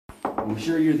you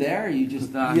sure you're there? Or you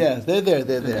just Yeah, they're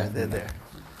there.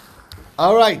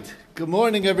 All right. Good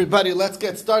morning, everybody. Let's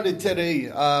get started today.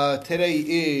 Today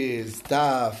is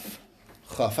Daf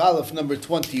Chaf Aleph number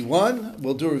 21.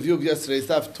 We'll do a review of yesterday's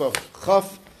Daf 12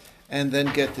 Chaf, and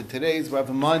then get to today's. We have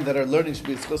in mind that our learning should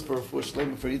be discussed for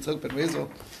Shlomo, for Yitzchak Ben Rezel,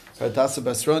 for Adasa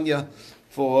Basronia,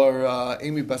 for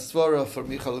Amy Bastvara, for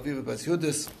Michal Aviva Bas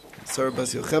Yudis, Sarah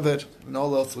Bas Yocheved, and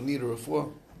all else will need a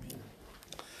refuah.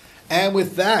 And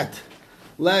with that,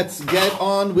 let's get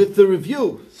on with the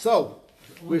review. So,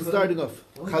 we're starting off.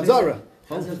 Chazara.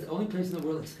 Chazara is the only place in the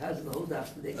world that has the whole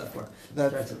daf the day before.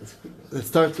 It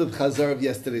starts with Chazara of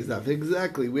yesterday's daf.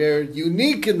 Exactly. We're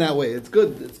unique in that way. It's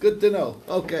good. It's good to know.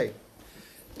 Okay.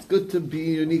 It's good to be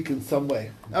unique in some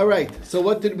way. All right. So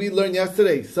what did we learn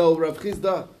yesterday? So Rav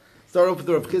Chizda, start off with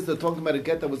the Rav Chizda talking about a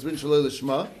get that was written Shalei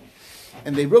Lishma.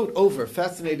 And they wrote over,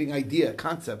 fascinating idea,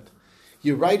 concept.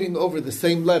 You're writing over the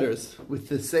same letters with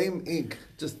the same ink,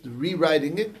 just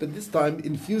rewriting it, but this time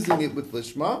infusing it with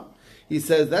Lishma. He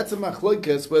says that's a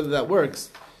machlokes, whether that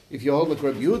works, if you hold like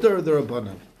Rabbi Yehuda or the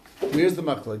Rabbanan. Where's the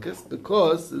machlokes?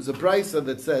 Because there's a brisa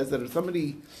that says that if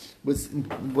somebody was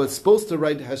supposed to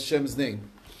write Hashem's name,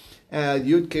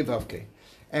 Yud Kei Vav Kei,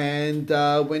 and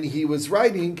when he was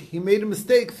writing, he made a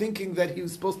mistake thinking that he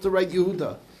was supposed to write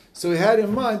Yehuda. So he had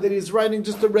in mind that he's writing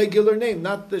just a regular name,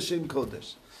 not the Shem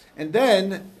Kodesh. And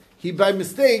then, he by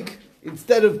mistake,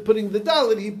 instead of putting the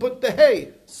Dalet, he put the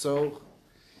Hey. So,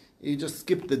 he just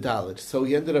skipped the Dalet. So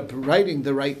he ended up writing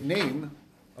the right name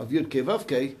of Yud Kei Vav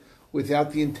Kei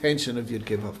without the intention of Yud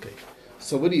Kei Vav Kei.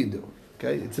 So what do?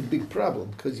 Okay, it's a big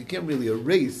problem, because you can't really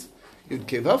erase Yud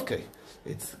Kei Vav Kei.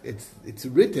 It's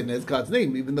written as God's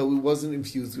name, even though it wasn't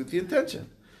infused with the intention.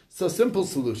 So simple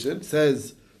solution,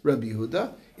 says Rabbi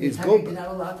Yehuda, is go back. You're not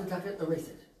allowed to erase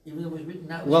it. Even though it was written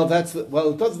that way.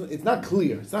 It doesn't. It's not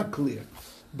clear.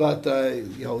 But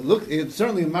look. It's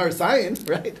certainly in Marasayan,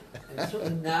 right? It's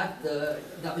certainly not the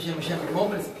Shem Hashem at the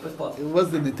moment. It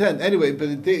wasn't the intent anyway.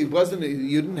 But it wasn't.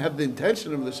 You didn't have the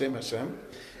intention of the Shem Hashem,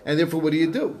 and therefore, what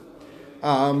do?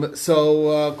 So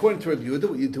according to Rabbi Yehuda,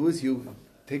 what you do is you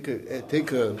take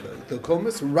the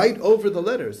komas, write over the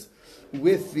letters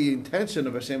with the intention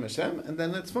of Hashem, and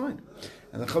then that's fine.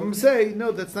 And the Chacham say,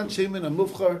 no, that's not Shemin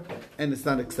HaMuvchar, and it's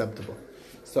not acceptable.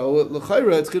 So,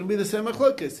 l'chayra, it's going to be the same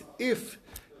machlokes. If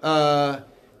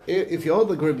you hold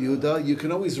like Rabbi Yehuda, you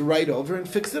can always write over and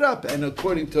fix it up. And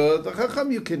according to the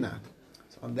Chacham, you cannot.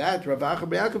 So on that, Rav Acha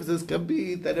Bar Yaakov says, can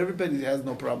be that everybody has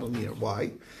no problem here.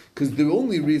 Why? Because the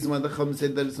only reason why the Chacham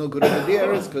said that it's no good over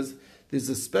there is because there's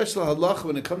a special halach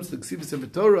when it comes to the Ksivas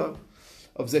of Torah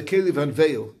of Zakeli Van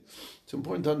Veil. It's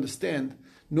important to understand.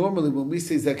 Normally, when we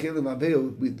say Zakeli Van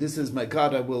Veil, this is my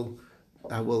God. I will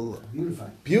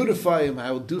beautify him. I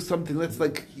will do something that's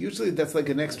usually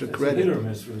an extra credit.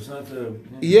 It's not the,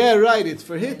 yeah, right. It's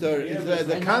for hitter. It's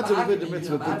the concept of the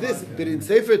mitzvah. But in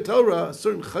Sefer Torah, a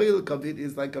certain chayil of it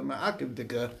is like a ma'akiv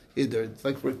dika hitter. It's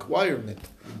like requirement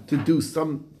to do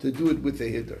it with a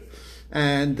hitter,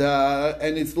 and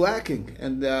it's lacking.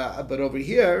 And but over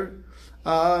here.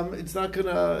 It's not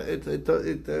gonna.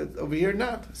 Over here,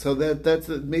 not. So that's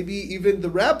maybe even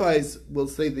the rabbis will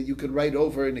say that you could write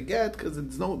over in a get because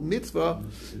it's no mitzvah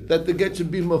that the get should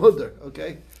be mahudar.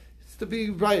 Okay, it's to be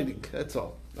writing. That's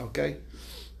all. Okay.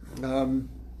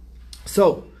 That's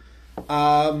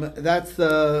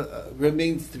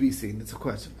remains to be seen. It's a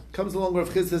question. Comes along.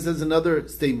 Rav Chizda says another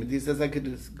statement. He says I could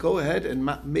just go ahead and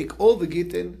make all the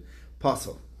gittin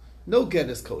possible. No get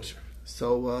is kosher.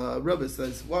 So Rabbi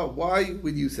says, "Wow, why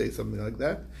would you say something like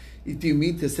that? Do you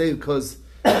mean to say because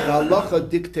the halacha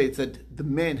dictates that the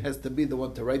man has to be the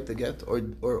one to write the get or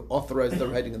authorize the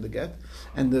writing of the get,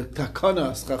 and the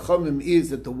takanas chachamim is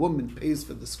that the woman pays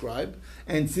for the scribe,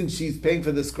 and since she's paying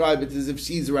for the scribe, it's as if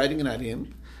she's writing and not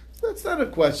him. So that's not a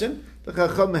question. The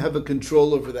chachamim have a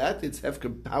control over that. It's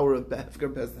hefker power of hefker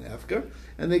bezin hefker,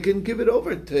 and they can give it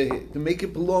over to make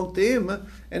it belong to him,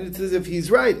 and it's as if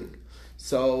he's writing."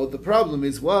 So the problem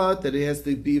is what? That it has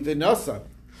to be v'nasan.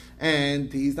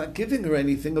 And he's not giving her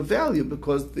anything of value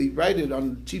because they write it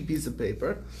on a cheap piece of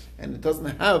paper and it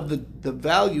doesn't have the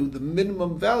value, the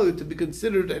minimum value to be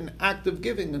considered an act of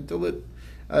giving until it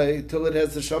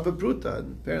has the Shavah Pruta.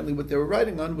 And apparently what they were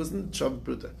writing on wasn't Shavah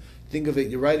Pruta. Think of it,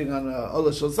 you're writing on a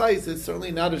Ola Shel Zayis, it's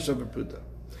certainly not a Shavah Pruta.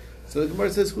 So the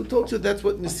Gemara says, who told you that's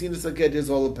what Nesinas Haget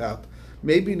is all about?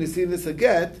 Maybe Nesinas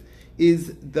Haget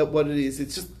is that what it is.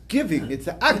 It's just giving. It's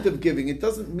an act of giving. It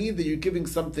doesn't mean that you're giving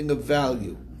something of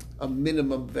value, a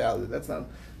minimum value. That's not.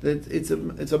 It's a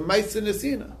ma'aseh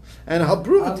nesina, and I'll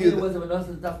prove it to you.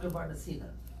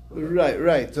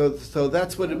 Right. So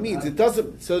that's what it means. It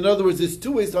doesn't. So in other words, there's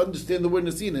two ways to understand the word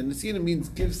Nesina. Nesina means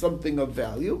give something of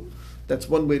value. That's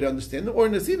one way to understand it. Or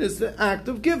Nesina is the act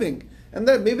of giving, and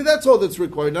that maybe that's all that's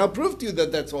required. Now I'll prove to you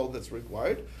that that's all that's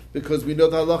required, because we know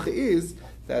the halacha is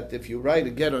that if you write a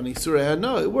get on Isurei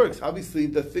Hana, it works. Obviously,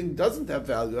 the thing doesn't have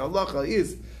value. Halacha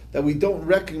is that we don't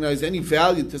recognize any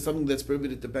value to something that's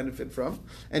prohibited to benefit from,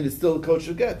 and it's still a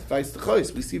kosher get. Vice the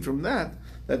choice. We see from that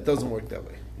doesn't work that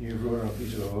way. You wrote on a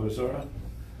piece of Hodosora?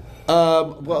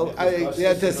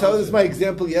 So was my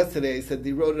example yesterday. I said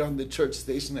he wrote it on the church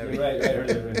stationery. Right.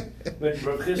 But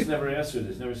Rav Chis never answered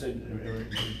this.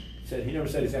 He never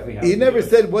said exactly how. He never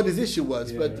said what his issue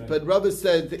was, right. but Rabbi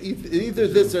said either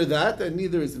this or that, and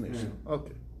neither is an issue. Yeah.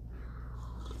 Okay.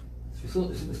 We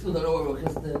still don't know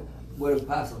where it's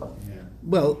possible. Yeah.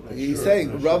 Well, he's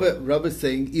saying Rabbi's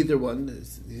saying either one.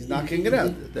 He's knocking it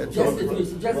out. That's all.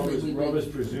 Rabbi's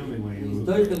presuming when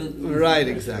you Right,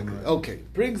 exactly. Okay,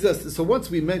 brings us. So once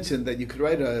we mentioned that you could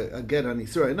write a get on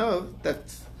Isur, no,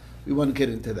 that's we want to get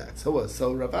into that. So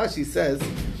Rav Ashi says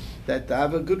that I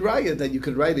have a good raya that you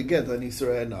could write a get on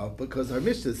Isur no, because our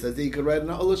Mishnah says that you could write an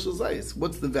Olashul Zayis.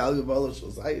 What's the value of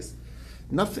Olashul Zayis?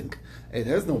 Nothing. It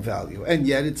has no value, and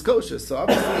yet it's kosher. So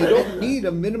obviously you don't need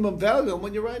a minimum value on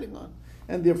what you're writing on,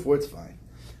 and therefore it's fine.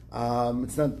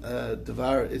 It's not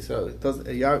devar. It doesn't.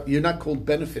 You're not called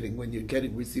benefiting when you're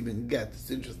receiving a get. It's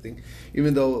interesting,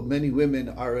 even though many women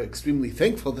are extremely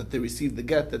thankful that they received the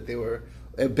get that they were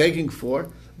begging for,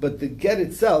 but the get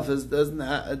itself doesn't.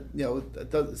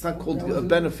 It's not called a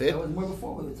benefit. That was more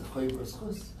before. It's a chayv or a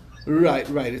schus.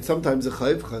 Right. It's sometimes a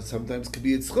chayv, sometimes it could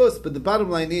be a schus. But the bottom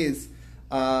line is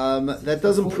that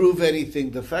doesn't prove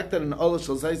anything. The fact that an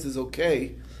olashul zayis is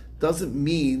okay doesn't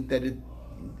mean that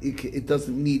it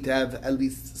doesn't need to have at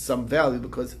least some value,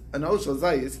 because an olashul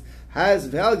zayis has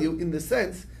value in the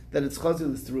sense that it's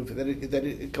chazil to roof, that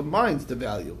it combines the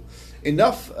value.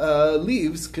 Enough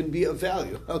leaves can be of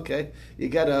value. Okay,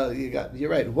 you're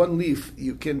right. One leaf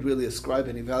you can't really ascribe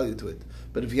any value to it,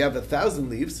 but if you have 1,000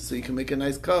 leaves, so you can make a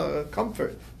nice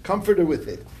comforter with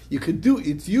it. You could do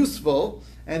it's useful,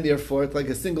 and therefore it's like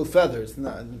a single feather. It's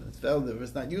not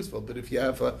useful. But if you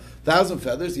have 1,000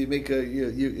 feathers, you make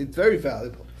it's very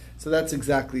valuable. So that's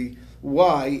exactly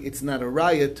why it's not a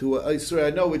raya to a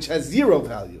Isur Hano, which has zero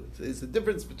value. It's the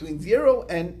difference between zero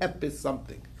and epis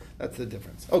something. That's the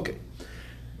difference. Okay.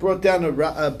 Brought down a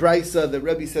brisa. The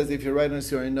Rebbe says if you're writing on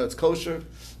Isur Hano, it's kosher.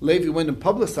 Levi went and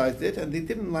publicized it, and they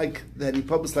didn't like that he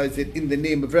publicized it in the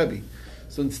name of Rebbe.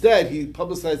 So instead, he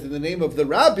publicized in the name of the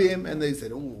rabbim, and they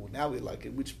said, "Oh, now we like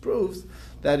it," which proves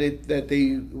that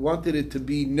they wanted it to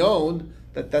be known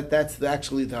that's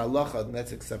actually the halacha, and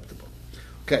that's acceptable.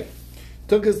 Okay,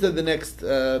 took us to the next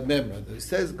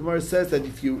memra. Gemara says that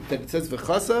it says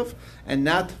v'chasav and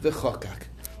not v'chokak,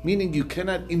 meaning you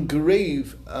cannot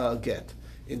engrave get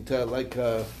into like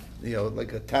a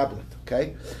tablet.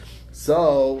 Okay,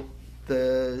 so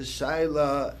the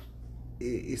shaila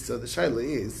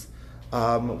is.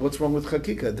 What's wrong with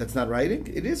chakika? That's not writing?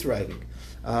 It is writing.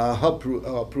 I'll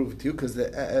prove it to you, because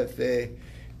if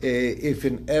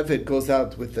an evet goes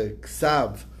out with a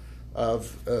ksav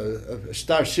of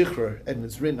shtar shichra and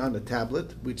it's written on a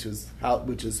tablet, which is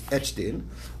etched in,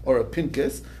 or a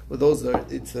pinkus, well,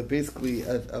 it's basically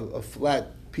a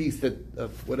flat piece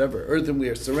of whatever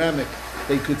earthenware, ceramic.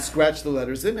 They could scratch the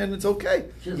letters in, and it's okay.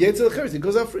 It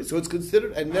goes out free, so it's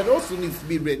considered, and that also needs to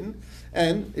be written,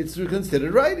 and it's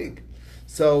considered writing.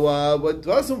 So what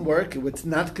doesn't work, what's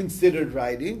not considered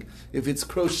writing, if it's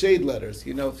crocheted letters,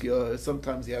 if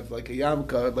sometimes you have like a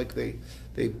yarmulke, like they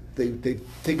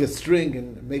take a string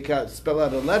and spell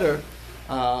out a letter,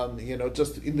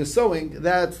 just in the sewing,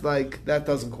 that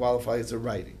doesn't qualify as a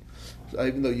writing.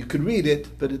 Even though you could read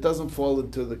it, but it doesn't fall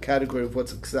into the category of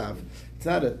what's a ksav. It's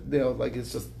not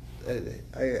it's just,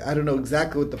 I don't know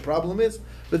exactly what the problem is,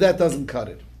 but that doesn't cut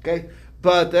it, okay?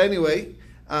 But anyway,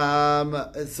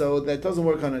 so that doesn't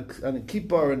work on a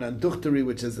kippah and on duchteri,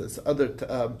 which is this other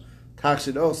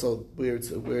tachshit also, where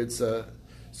it's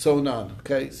sewn on,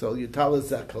 okay? So your talis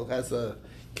zekel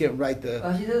can't write the.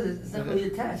 It's not really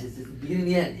attached. It's the beginning and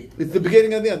the end. It's the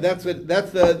beginning and the end. That's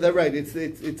the right.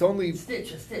 It's only a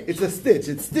stitch. It's a stitch.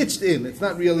 It's stitched in. It's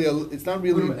not really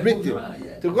written.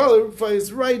 To qualify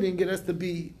as writing, it has to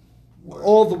be the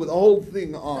whole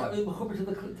thing on.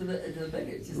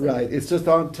 Right. It's just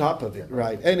on top of it.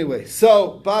 Right. Anyway,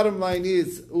 so bottom line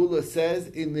is, Ula says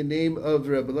in the name of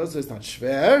Rebbe Loza, it's not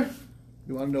shver.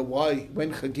 You want to know why?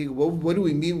 When chagig? What do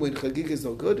we mean when chagig is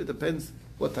no good? It depends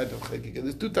What type of chakika?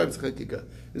 There's two types of chakika.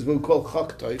 There's what we call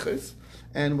chak toiches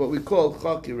and what we call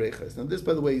chak yireches. Now this,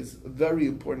 by the way, is a very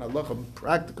important halacha,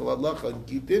 practical halacha in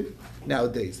Gittin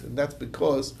nowadays. And that's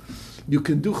because you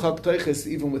can do chak toiches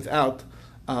even without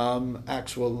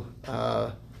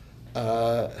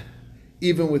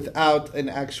even without an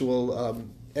actual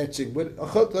etching. What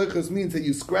chak toiches means that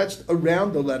you scratched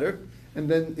around the letter, and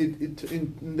then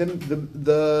then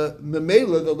the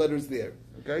memela, the letter's there.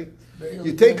 Okay,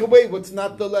 you take away what's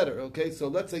not the letter. Okay, so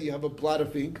let's say you have a blot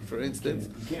of ink, for instance,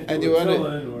 and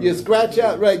you scratch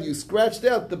out. Right, you scratched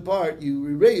out the part, you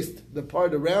erased the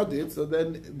part around it, so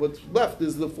then what's left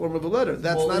is the form of a letter.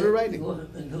 That's not a writing. All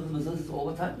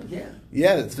the time.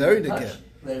 Yeah, it's very nigeh.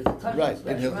 Right,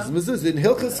 in Hilchas Mezuzah, in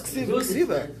Hilchas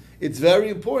Ksiva, it's very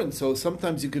important. So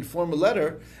sometimes you could form a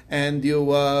letter, and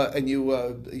you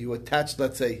attach,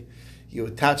 let's say, you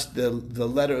attach the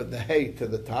letter, the hey, to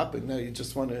the top, and now you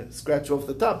just want to scratch off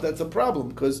the top. That's a problem,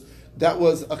 because that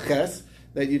was a ches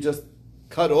that you just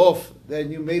cut off,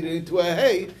 then you made it into a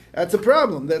hey. That's a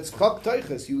problem. That's chak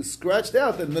teiches. You scratched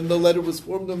out, and then the letter was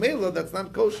formed a mela. That's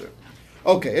not kosher.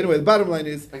 Okay, anyway, the bottom line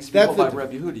is... Thanks for by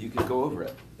Rabbi Yehuda, you could go over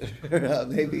it.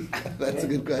 Maybe. That's a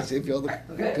good question. If you're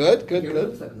good.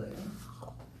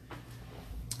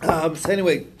 So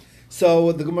anyway,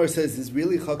 so the Gemara says, is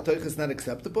really chak teiches not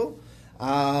acceptable?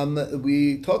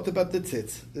 We talked about the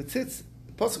tzitz. The tzitz,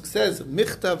 the pasuk says,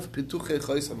 "Michtav pituche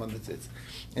choisam" on the tzitz,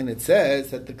 and it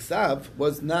says that the ksav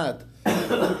was not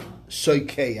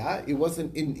shoikeya. It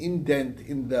wasn't an indent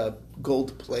in the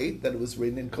gold plate that it was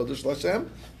written in Kodesh Lashem,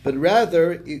 but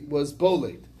rather it was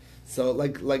bolate. So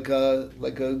like a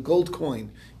gold coin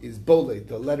is bolate.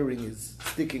 The lettering is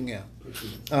sticking out.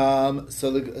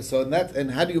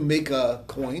 And how do you make a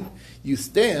coin? You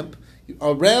stamp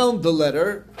around the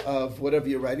letter of whatever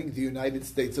you're writing, the United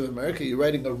States of America. You're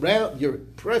writing around, you're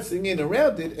pressing in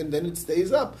around it, and then it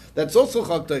stays up. That's also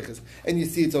chak teiches. And you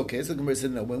see it's okay. So Gemara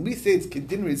said, no, when we say it's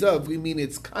din rizav, we mean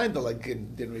it's kind of like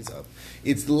din rizav.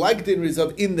 It's like din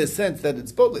rizav in the sense that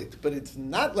it's bolit, but it's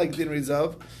not like din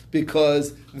rizav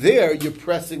because there you're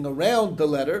pressing around the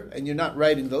letter and you're not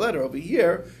writing the letter. Over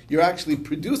here, you're actually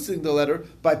producing the letter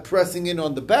by pressing in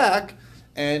on the back,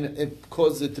 and it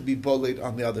causes it to be bolate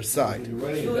on the other side. You're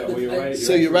writing it that way.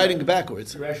 You're writing it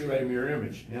backwards. You're actually writing mirror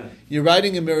image. Yeah. You're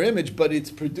writing a mirror image, but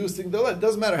it's producing the letter. It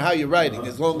doesn't matter how you're writing,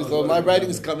 as long as the writing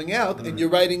is coming out, and you're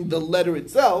writing the letter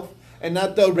itself, and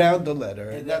not around the letter.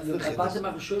 And that's the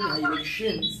chiddush. Showing how you make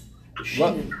shins. The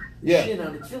shin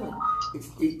on the tefillin.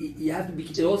 You have to be.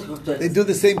 It also they do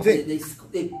the same thing.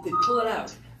 They pull it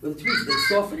out. With the tweezers, they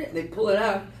soften it, they pull it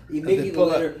out. You're making the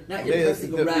letter, not you're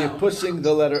pressing around. You're pushing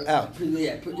the letter out.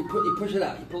 Yeah, you push it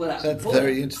out. You pull it out. That's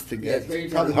very interesting. Yeah,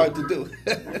 it's probably hard to do.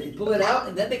 You pull it out,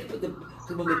 and then they can put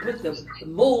when they put the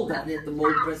mold on it, the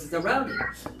mold presses around it.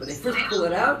 But they first pull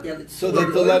it out. So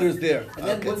that the letter's there. And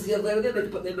then once the letter there, they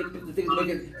put the thing to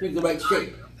make the right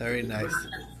shape. Very nice.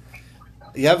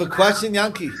 You have a question,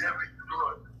 Yankee?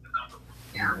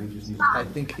 I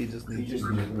think he just needs.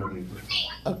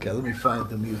 Okay, let me find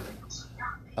the mute.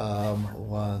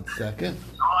 1 second.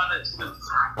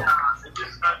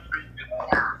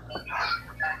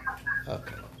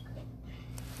 Okay.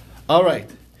 All right.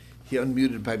 He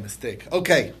unmuted by mistake.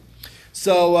 Okay.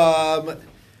 So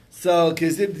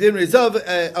because it didn't resolve.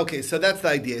 Okay, so that's the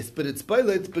idea. But it's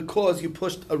boilet because you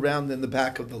pushed around in the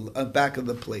back of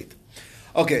the plate.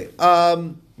 Okay.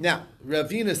 Now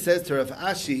Ravina says to Rav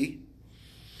Ashi.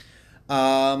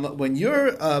 When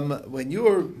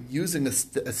you're using a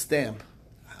stamp,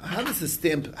 how does the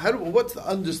stamp? What's the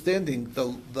understanding?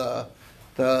 The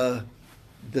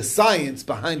science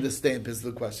behind the stamp is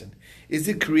the question. Is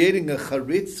it creating a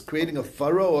charitz, creating a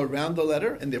furrow around the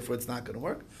letter, and therefore it's not going to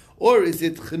work, or is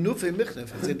it chenufe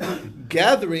michnef? Is it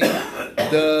gathering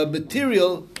the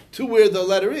material to where the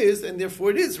letter is, and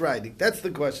therefore it is writing? That's the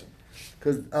question.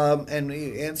 And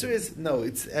the answer is no.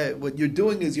 It's what you're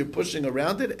doing is you're pushing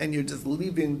around it, and you're just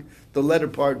leaving the letter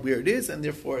part where it is, and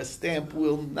therefore a stamp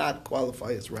will not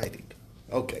qualify as writing.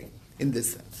 Okay, in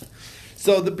this sense.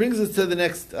 So that brings us to the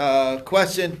next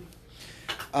question.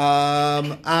 How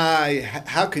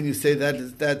can you say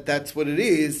that's what it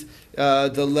is?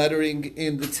 The lettering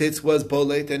in the tzitz was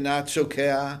bolet and not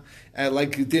shokea,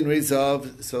 like din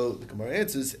rezav. So the Gemara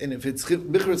answers, and if it's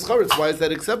bichras charetz, why is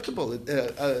that acceptable?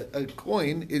 A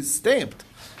coin is stamped.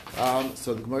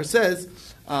 So the Gemara says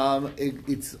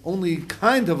it's only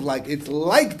kind of like it's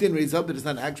like din rezav, but it's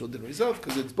not actual din rezav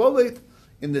because it's bolet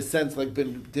in the sense like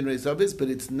din rezav is, but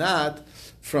it's not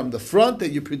from the front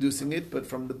that you're producing it, but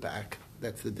from the back.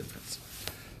 That's the difference.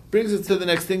 Brings us to the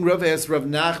next thing. Rav asked Rav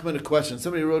Nachman a question.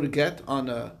 Somebody wrote a get on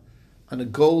a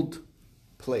gold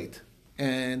plate,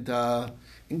 and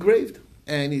engraved.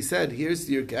 And he said, here's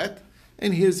your get,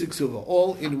 and here's your ksuva,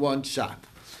 all in one shot.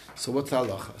 So what's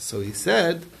halacha? So he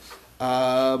said,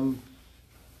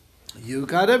 you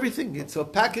got everything. It's a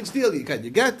package deal. You got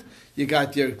your get, you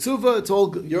got your ksuva. It's all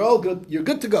good. You're all good. You're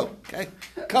good to go. Okay,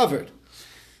 covered.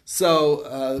 So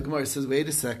the Gemara says, wait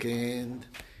a second.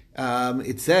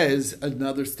 It says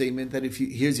another statement that if you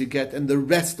here's your get and the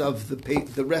rest of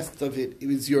it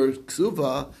is your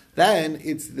ksuva, then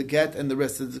it's the get and the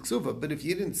rest is the ksuva. But if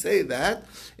you didn't say that,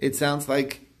 it sounds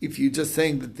like if you're just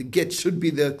saying that the get should be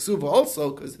the ksuva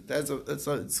also because it has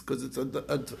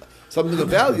something of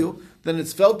value, then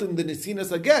it's felt in the nesin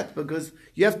as a get because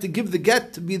you have to give the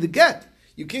get to be the get.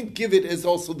 You can't give it as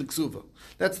also the ksuva.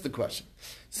 That's the question.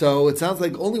 So it sounds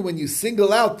like only when you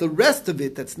single out the rest of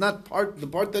it, that's not the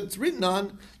part that's written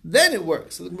on, then it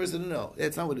works. So the Gemara said, no,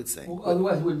 that's not what it's saying. Well,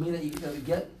 otherwise, it would mean that you can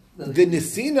get the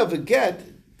nesin of a get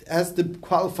has to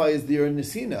qualify as the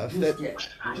nesina.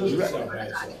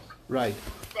 Right.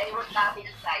 They would not be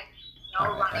inside. No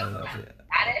running. Got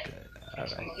it? All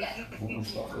right.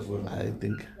 I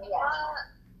think.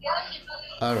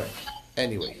 All right.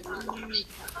 Anyway.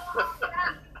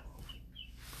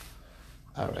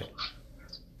 All right.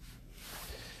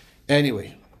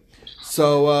 Anyway,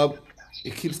 so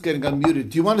it keeps getting unmuted.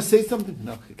 Do you want to say something?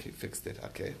 No, okay, fixed it.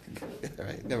 Okay, all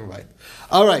right, never mind.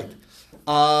 All right.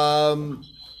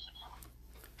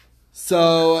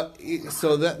 So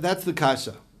that's the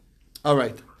kasha. All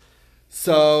right.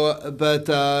 So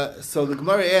the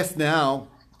Gemara asks now.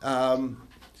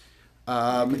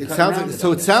 It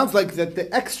sounds like that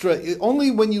the extra only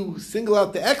when you single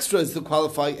out the extra is to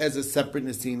qualify as a separate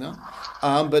nesina,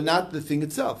 but not the thing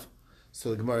itself.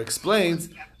 So the Gemara explains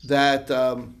that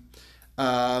that's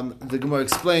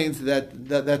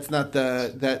not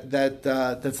the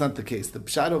case. The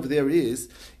pshat over there is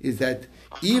that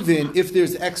even if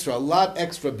there's a lot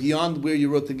extra beyond where you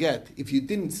wrote the get, if you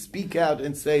didn't speak out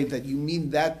and say that you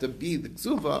mean that to be the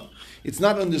ksuva, it's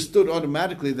not understood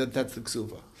automatically that that's the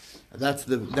ksuva. That's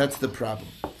the problem.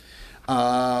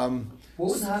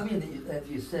 What would happen if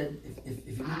you said if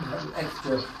you didn't have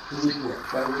extra, it wouldn't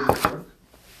work? Why wouldn't it work?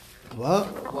 What?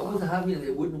 What was the having that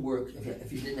it wouldn't work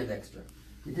if you didn't have extra?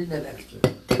 If you didn't have extra,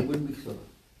 it wouldn't be ksuba.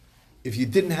 If you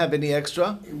didn't have any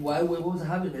extra? What was the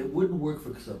having that it wouldn't work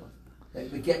for ksuba?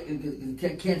 Like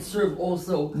it can't serve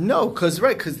also. No, because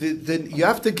you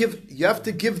have to give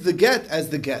the get as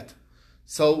the get.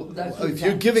 So if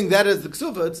you're giving that as the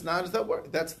ksuva, it's not as that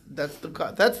work. That's the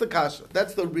kasha.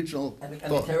 That's the original. And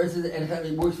the terrace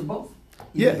it works for both.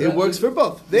 It works for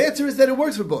both. The answer is that it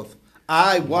works for both.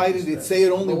 Why did it say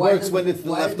it only works when it's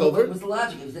the leftover? What's the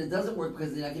logic? If it doesn't work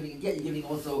because you're not giving a get, you're giving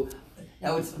also.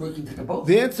 Now it's working to both.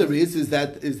 The answer is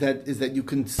that you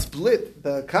can split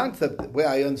the concept. The way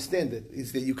I understand it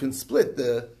is that you can split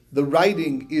the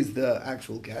writing is the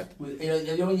actual get. We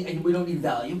don't need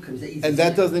value because and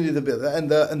that doesn't need the bill. And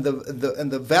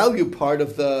the value part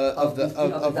of the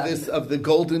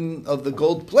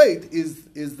gold plate is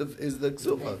the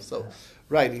ksuva. Okay. So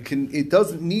right, it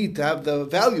doesn't need to have the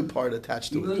value part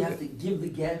attached to it. You really have to give the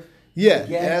get. Yeah, it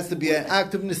has to be an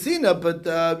act of nesina, but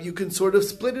you can sort of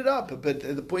split it up. But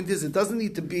the point is, it doesn't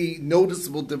need to be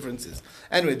noticeable differences.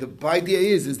 Anyway, the idea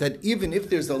is that even if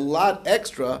there's a lot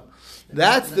extra,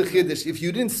 that's the chiddush. If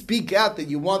you didn't speak out that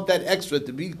you want that extra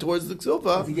to be towards the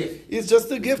ksuva, it's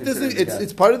just a gift.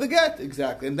 It's part of the get,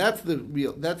 exactly, and that's the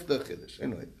chiddush.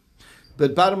 Anyway,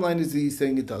 but bottom line is he's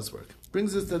saying it does work.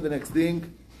 Brings us to the next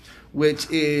thing, which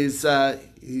is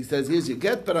he says, "Here's your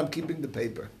get, but I'm keeping the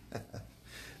paper."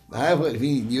 I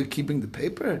mean, you're keeping the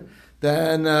paper,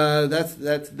 then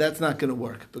that's not going to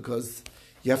work because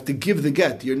you have to give the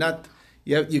get. You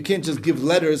can't just give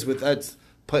letters with it's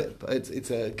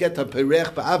a get a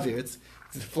perech ba'avir. It's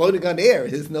floating on air.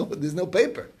 There's no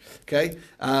paper. Okay,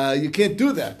 you can't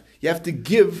do that. You have to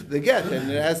give the get, and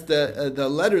it has to the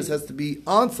letters has to be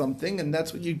on something, and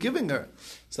that's what you're giving her.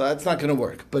 So that's not going to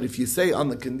work. But if you say on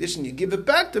the condition you give it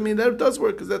back to me, that does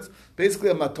work because that's basically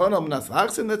a matona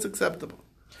mnas and that's acceptable.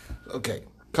 Okay,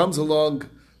 comes along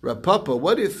Rav Papa.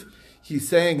 What if he's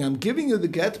saying, I'm giving you the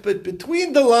get, but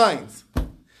between the lines,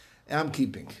 I'm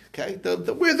keeping. Okay,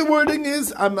 where the wording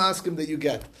is, I'm asking that you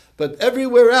get. But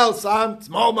everywhere else, it's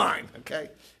all mine.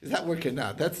 Okay, is that working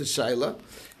out? That's the shaila.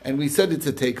 And we said it's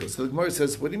a teko. So the Gemara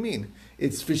says, what do you mean?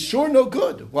 It's for sure no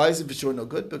good. Why is it for sure no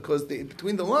good? Because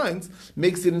between the lines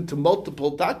makes it into multiple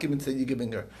documents that you're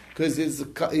giving her. Because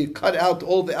you cut out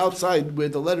all the outside where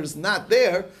the letter's not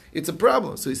there, it's a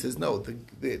problem. So he says, no,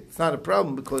 it's not a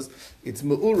problem because it's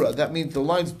me'ura. That means the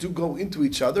lines do go into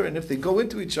each other, and if they go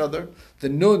into each other, the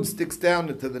nun sticks down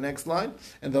into the next line,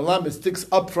 and the lamed sticks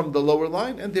up from the lower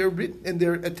line, and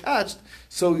they're attached.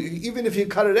 So even if you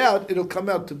cut it out, it'll come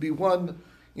out to be one,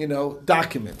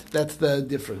 document. That's the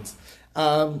difference.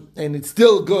 And it's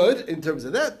still good in terms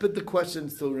of that, but the question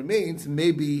still remains,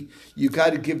 maybe you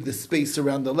got to give the space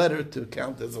around the letter to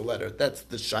count as a letter. That's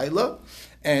the shaila,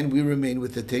 and we remain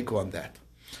with the take on that.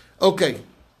 Okay,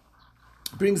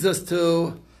 brings us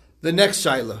to the next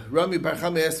shaila. Rami Bar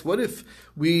Chama asks, what if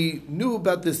we knew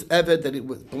about this eved that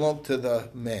it belonged to the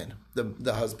man,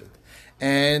 the husband,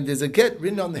 and there's a get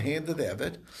written on the hand of the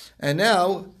eved, and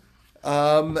now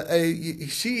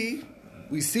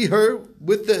we see her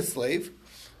with the slave,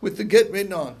 with the get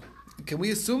written on. Can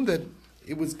we assume that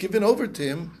it was given over to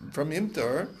him, from him to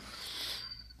her,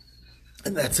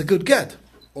 and that's a good get?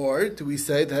 Or do we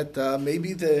say that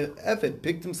maybe the Eved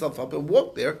picked himself up and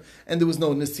walked there, and there was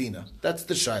no Nesina? That's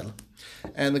the Shaila.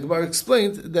 And the Gemara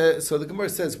explains that. So the Gemara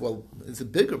says, well, it's a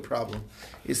bigger problem.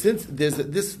 Since there's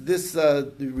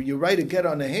you write a get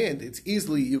on a hand, it's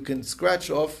easily you can scratch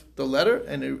off the letter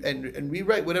and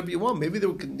rewrite whatever you want. Maybe there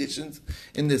were conditions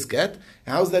in this get.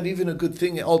 How's that even a good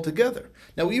thing altogether?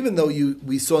 Now, even though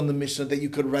we saw in the Mishnah that you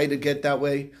could write a get that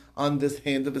way on this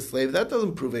hand of a slave, that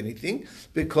doesn't prove anything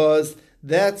because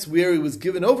that's where he was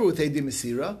given over with Eidi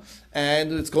Mesira,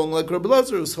 and it's going like Rabbi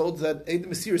Lazar, who holds that Eidi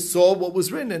Mesira saw what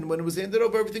was written, and when it was handed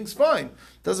over, everything's fine.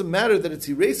 It doesn't matter that it's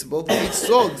erasable, that he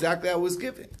saw exactly how it was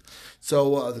given.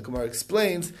 So the Gemara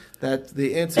explains that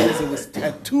the answer is it was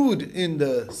tattooed in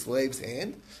the slave's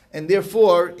hand, and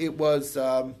therefore it was.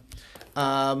 Therefore,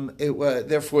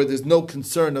 there's no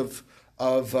concern of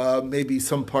maybe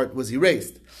some part was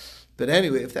erased. But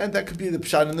anyway, if that could be the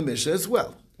pshat in the Mishnah as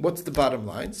well. What's the bottom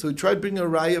line? So we tried bringing a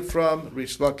raya from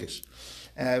Rish Lakish,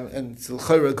 and it's a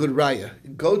good raya.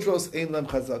 Godros ein lam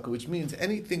chazaka, which means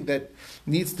anything that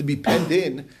needs to be penned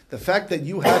in, the fact that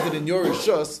you have it in your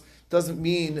rishus doesn't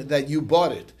mean that you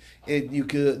bought it.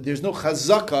 There's no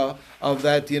chazaka of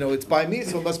that. It's by me,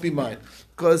 so it must be mine.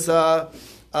 Because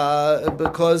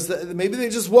maybe they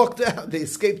just walked out, they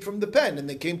escaped from the pen, and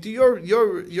they came to your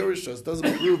rishus.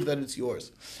 Doesn't prove that it's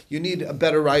yours. You need a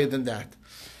better raya than that.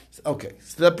 Okay,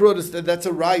 so that brought us. That's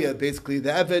a raya. Basically, the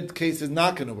Eved case is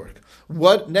not going to work.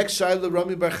 What next? Shaila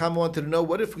Rami Bar Chama wanted to know: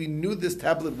 what if we knew this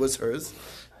tablet was hers,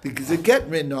 because it get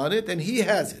written on it, and he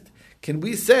has it? Can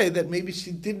we say that maybe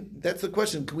she didn't? That's the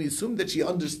question. Can we assume that she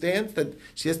understands that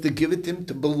she has to give it to him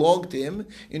to belong to him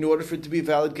in order for it to be a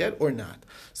valid get, or not?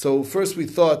 So first, we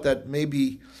thought that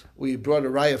maybe we brought a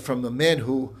raya from a man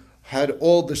who had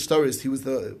all the stories. He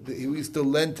used to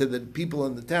lend to the people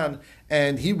in the town,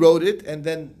 and he wrote it, and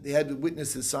then they had the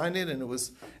witnesses sign it, and it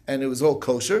was all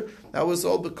kosher. That was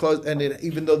all because,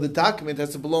 even though the document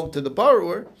has to belong to the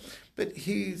borrower, but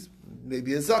he's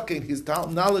maybe a zaken, he's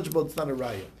knowledgeable. It's not a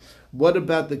raya. What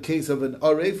about the case of an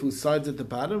aref who signs at the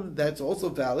bottom? That's also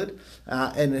valid,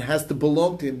 and it has to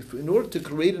belong to him. In order to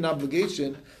create an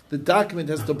obligation, the document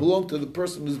has to belong to the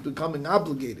person who's becoming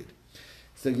obligated.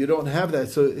 So you don't have that.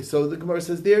 So the Gemara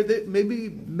says there that maybe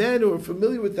men who are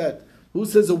familiar with that. Who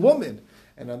says a woman?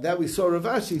 And on that we saw Rav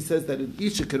Ashi says that an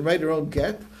Isha can write her own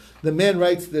get. The man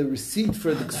writes the receipt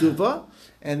for the ksuva,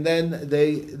 and then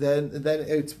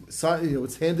it's signed,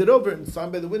 it's handed over and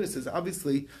signed by the witnesses.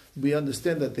 Obviously, we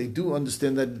understand that they do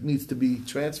understand that it needs to be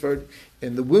transferred,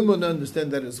 and the women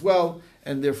understand that as well,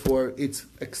 and therefore it's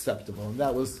acceptable. And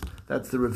that's the